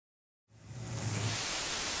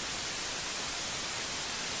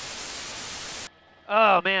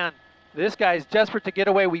Oh man, this guy's desperate to get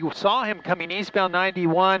away. We saw him coming eastbound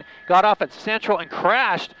 91, got off at Central and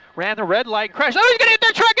crashed, ran the red light and crashed. Oh, he's gonna hit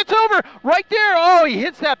that truck, it's over, right there. Oh, he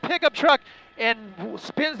hits that pickup truck and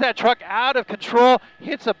spins that truck out of control,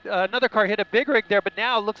 hits another car, hit a big rig there, but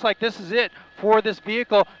now it looks like this is it for this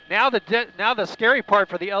vehicle. Now the scary part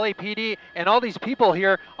for the LAPD and all these people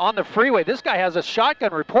here on the freeway. This guy has a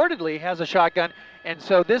shotgun, reportedly has a shotgun, and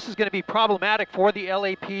so this is going to be problematic for the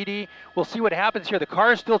LAPD. We'll see what happens here. The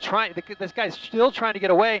car is still trying, this guy's still trying to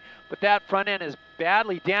get away, but that front end is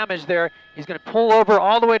badly damaged there. He's going to pull over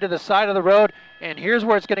all the way to the side of the road, and here's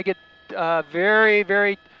where it's going to get very,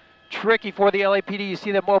 very tricky for the LAPD. You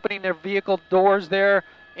see them opening their vehicle doors there,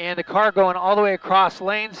 and the car going all the way across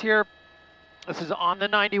lanes here. This is on the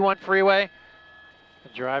 91 freeway. The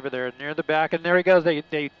driver there near the back, and there he goes. They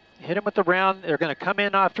hit him with the round. They're going to come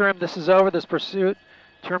in after him. This is over. This pursuit,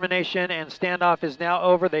 termination, and standoff is now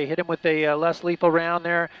over. They hit him with a less lethal round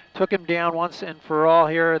there. Took him down once and for all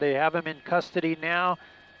here. They have him in custody now.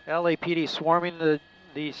 LAPD swarming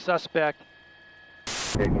the suspect.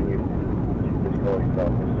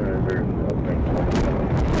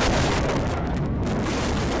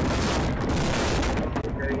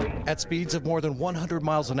 At speeds of more than 100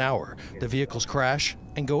 miles an hour, the vehicles crash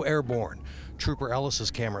and go airborne. Trooper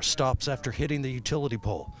Ellis's camera stops after hitting the utility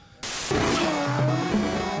pole.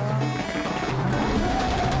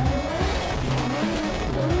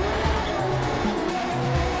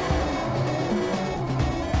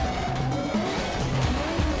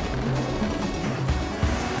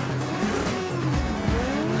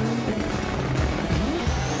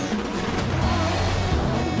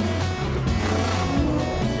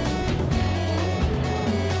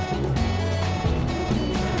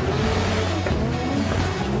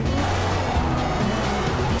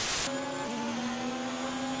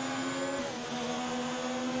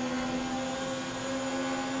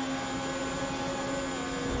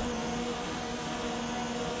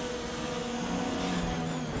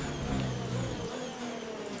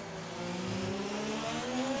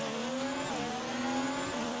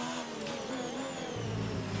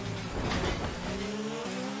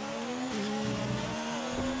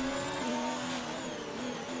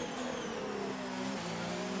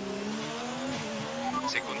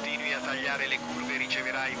 Se continui a tagliare le curve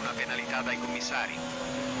riceverai una penalità dai commissari.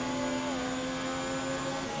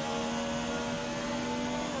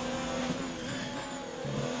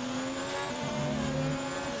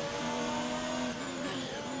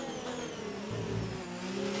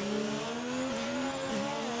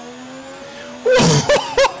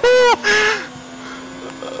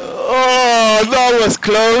 Oh, that was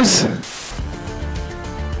close.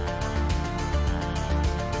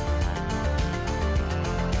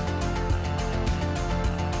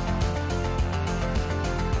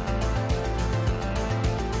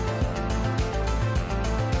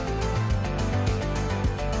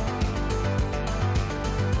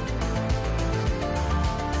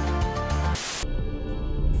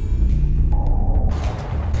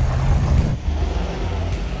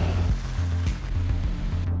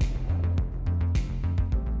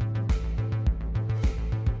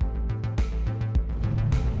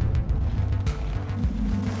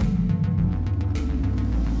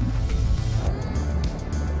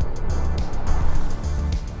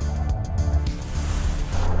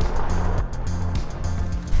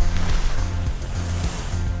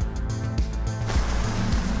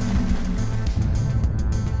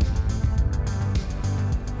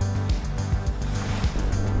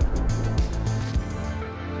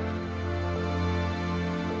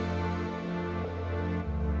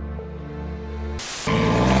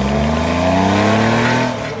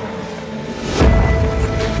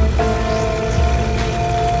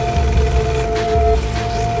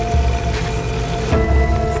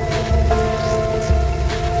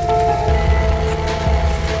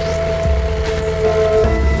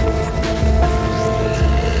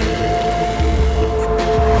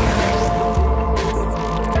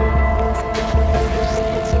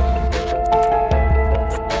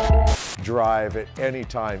 Drive at any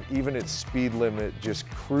time, even at speed limit, just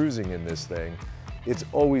cruising in this thing, it's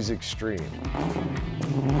always extreme.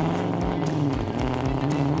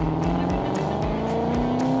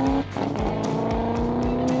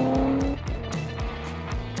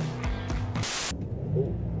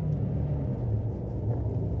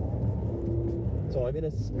 So I'm in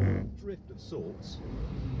a drift of sorts.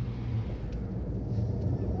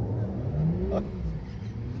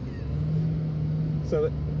 So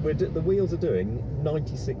the wheels are doing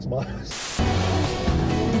 96 miles.